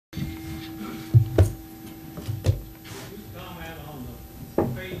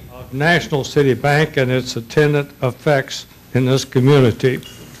of National City Bank and its attendant effects in this community?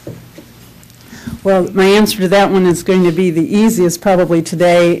 Well, my answer to that one is going to be the easiest probably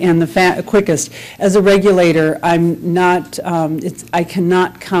today and the quickest. As a regulator, I'm not, I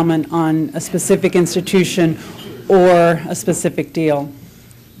cannot comment on a specific institution or a specific deal.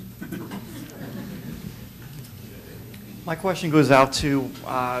 My question goes out to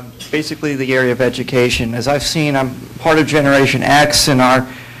basically the area of education. As I've seen, I'm part of Generation X, and our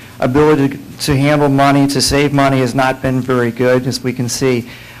ability to handle money, to save money has not been very good, as we can see.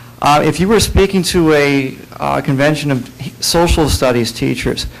 If you were speaking to a convention of social studies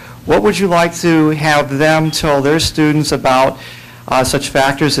teachers, what would you like to have them tell their students about such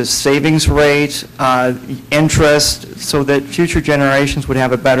factors as savings rate, interest, so that future generations would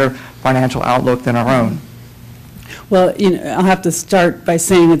have a better financial outlook than our own? Well, you know, I'll have to start by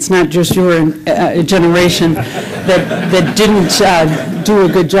saying it's not just your generation that didn't do a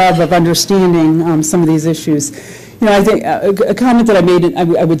good job of understanding some of these issues. You know, I think a comment that I made,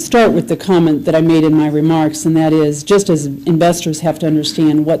 I would start with the comment that I made in my remarks, and that is, just as investors have to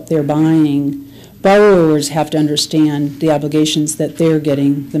understand what they're buying, borrowers have to understand the obligations that they're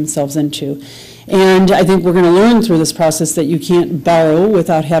getting themselves into. And I think we're going to learn through this process that you can't borrow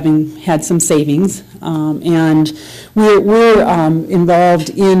without having had some savings. And we're involved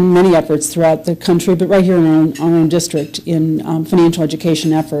in many efforts throughout the country, but right here in our own district in financial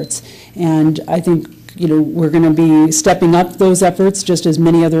education efforts. And I think, you know, we're going to be stepping up those efforts just as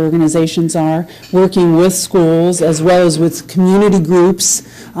many other organizations are, working with schools as well as with community groups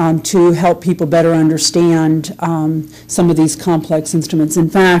to help people better understand some of these complex instruments. In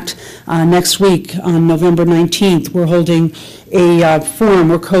fact, next week on November 19th, we're holding a forum,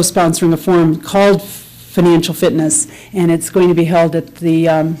 we're co-sponsoring a forum called Financial Fitness, and it's going to be held at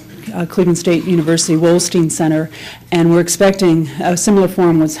the Cleveland State University Wolstein Center, and we're expecting a similar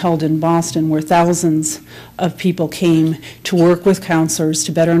forum was held in Boston where thousands of people came to work with counselors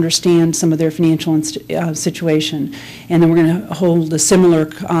to better understand some of their financial situation. And then we're going to hold a similar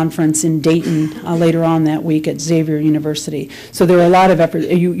conference in Dayton later on that week at Xavier University. So there are a lot of efforts.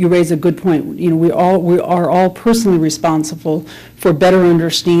 You raise a good point. You know, we are all personally responsible for better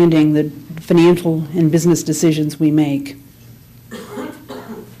understanding the financial and business decisions we make.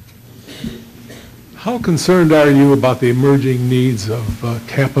 How concerned are you about the emerging needs of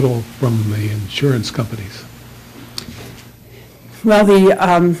capital from the insurance companies? Well,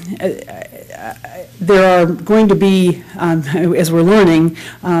 there are going to be, as we're learning,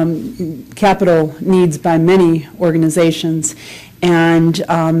 capital needs by many organizations, and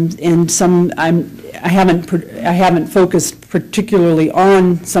some. I haven't focused particularly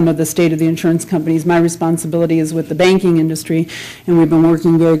on some of the state of the insurance companies. My responsibility is with the banking industry, and we've been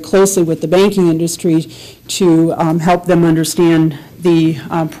working very closely with the banking industry to help them understand the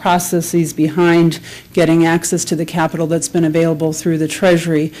processes behind getting access to the capital that's been available through the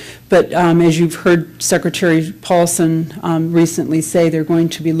Treasury. But as you've heard Secretary Paulson recently say, they're going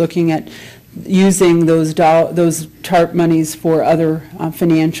to be looking at using those TARP monies for other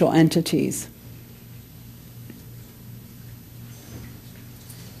financial entities.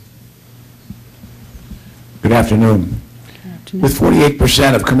 Good afternoon. With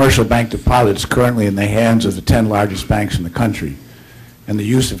 48% of commercial bank deposits currently in the hands of the 10 largest banks in the country, and the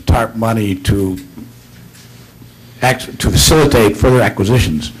use of TARP money to facilitate further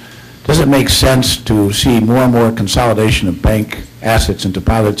acquisitions, does it make sense to see more and more consolidation of bank assets and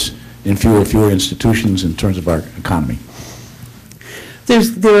deposits in fewer and fewer institutions in terms of our economy?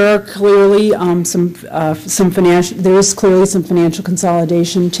 There are clearly some financial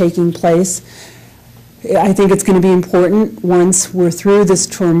consolidation taking place. I think it's going to be important once we're through this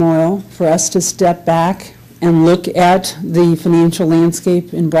turmoil for us to step back and look at the financial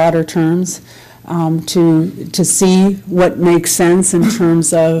landscape in broader terms, to see what makes sense in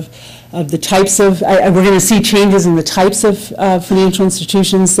terms of the types of, we're going to see changes in the types of financial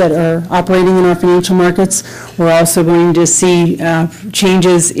institutions that are operating in our financial markets. We're also going to see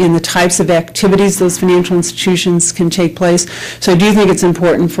changes in the types of activities those financial institutions can take place. So I do think it's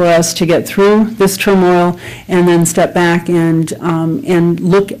important for us to get through this turmoil and then step back and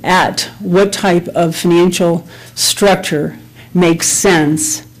look at what type of financial structure makes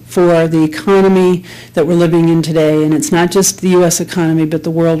sense for the economy that we're living in today. And it's not just the U.S. economy, but the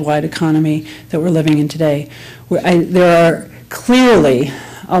worldwide economy that we're living in today. There are clearly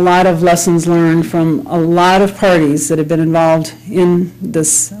a lot of lessons learned from a lot of parties that have been involved in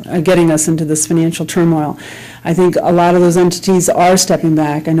this, getting us into this financial turmoil. I think a lot of those entities are stepping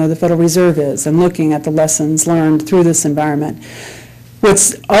back. I know the Federal Reserve is, and looking at the lessons learned through this environment.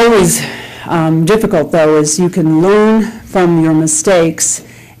 What's always difficult, though, is you can learn from your mistakes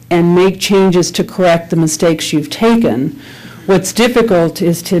and make changes to correct the mistakes you've taken. What's difficult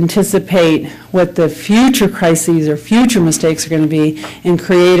is to anticipate what the future crises or future mistakes are going to be and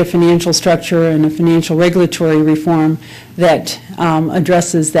create a financial structure and a financial regulatory reform that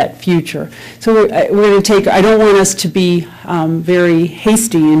addresses that future. So we're going to take, I don't want us to be very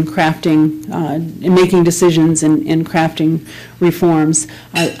hasty in crafting, in making decisions and crafting reforms.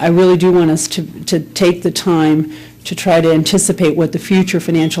 I really do want us to take the time to try to anticipate what the future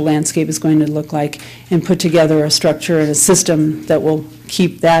financial landscape is going to look like and put together a structure and a system that will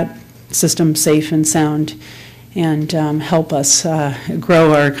keep that system safe and sound and help us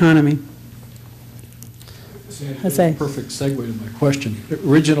grow our economy. That's a perfect segue to my question.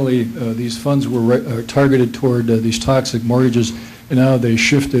 Originally, these funds were targeted toward these toxic mortgages, and now they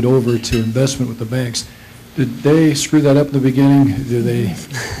shifted over to investment with the banks. Did they screw that up in the beginning? Do they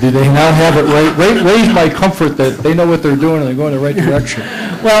now have it right? Raise my comfort that they know what they're doing and they're going in the right direction.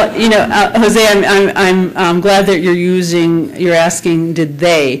 Well, you know, Jose, I'm glad that you're asking, did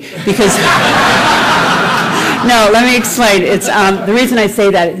they? Because no, let me explain. It's the reason I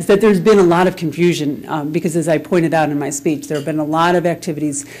say that is that there's been a lot of confusion because, as I pointed out in my speech, there have been a lot of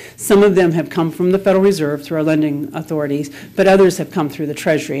activities. Some of them have come from the Federal Reserve through our lending authorities, but others have come through the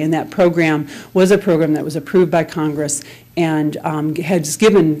Treasury. And that program was a program that was approved by Congress and has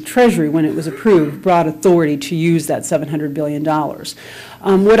given Treasury, when it was approved, broad authority to use that $700 billion.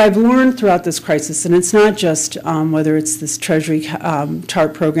 What I've learned throughout this crisis, and it's not just whether it's this Treasury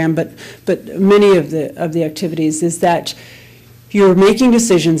TARP program, but many of the activities, is that you're making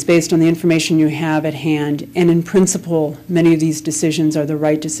decisions based on the information you have at hand, and in principle, many of these decisions are the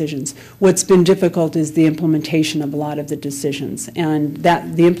right decisions. What's been difficult is the implementation of a lot of the decisions, and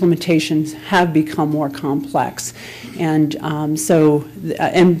that the implementations have become more complex. And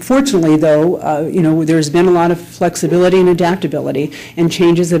and fortunately, though, you know, there's been a lot of flexibility and adaptability, and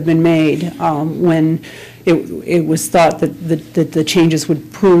changes have been made when it was thought that the changes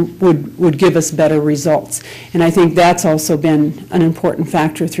would give us better results. And I think that's also been an important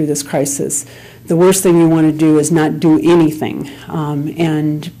factor through this crisis. The worst thing we want to do is not do anything.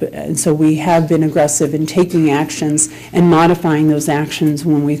 And so we have been aggressive in taking actions and modifying those actions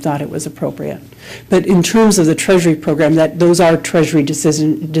when we thought it was appropriate. But in terms of the Treasury program, those are Treasury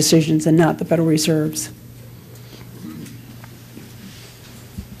decisions and not the Federal Reserve's.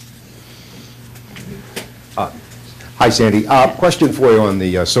 Hi, Sandy. Question for you on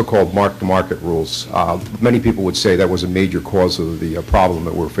the so-called mark-to-market rules. Many people would say that was a major cause of the problem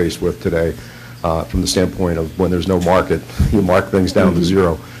that we're faced with today from the standpoint of when there's no market, you mark things down to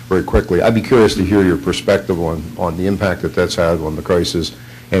zero very quickly. I'd be curious to hear your perspective on the impact that that's had on the crisis,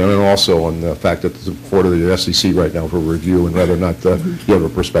 and then also on the fact that it's before the SEC right now for review, and whether or not you have a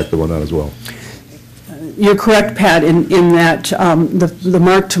perspective on that as well. You're correct, Pat, in that the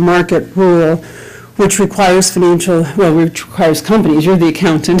mark-to-market rule, which requires which requires companies, you're the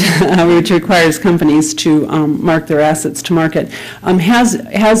accountant, which requires companies to mark their assets to market, has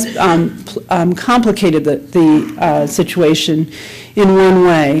complicated the situation in one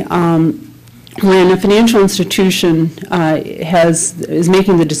way. When a financial institution is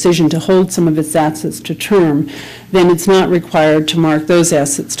making the decision to hold some of its assets to term, then it's not required to mark those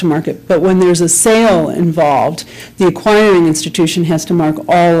assets to market. But when there's a sale involved, the acquiring institution has to mark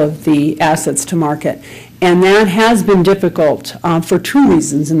all of the assets to market. And that has been difficult for two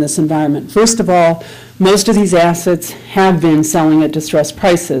reasons in this environment. First of all, most of these assets have been selling at distressed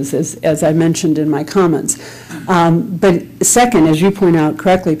prices, as I mentioned in my comments. But second, as you point out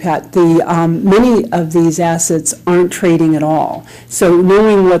correctly, Pat, many of these assets aren't trading at all. So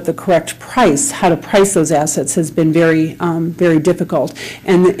knowing what the correct price, how to price those assets, has been very, very difficult.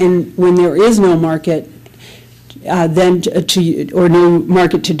 And when there is no market, or no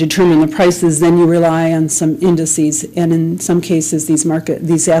market to determine the prices, then you rely on some indices, and in some cases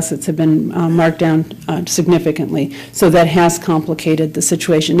these assets have been marked down significantly. So that has complicated the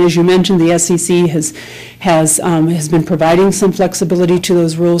situation. As you mentioned, the SEC has been providing some flexibility to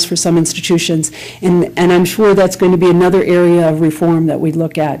those rules for some institutions, and I'm sure that's going to be another area of reform that we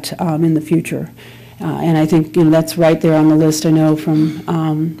look at in the future. And I think that's right there on the list. I know from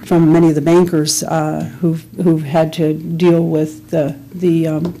many of the bankers who've had to deal with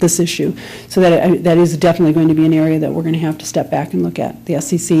this issue. So that is definitely going to be an area that we're going to have to step back and look at. The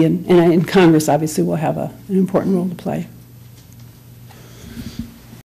SEC and Congress obviously will have an important role to play.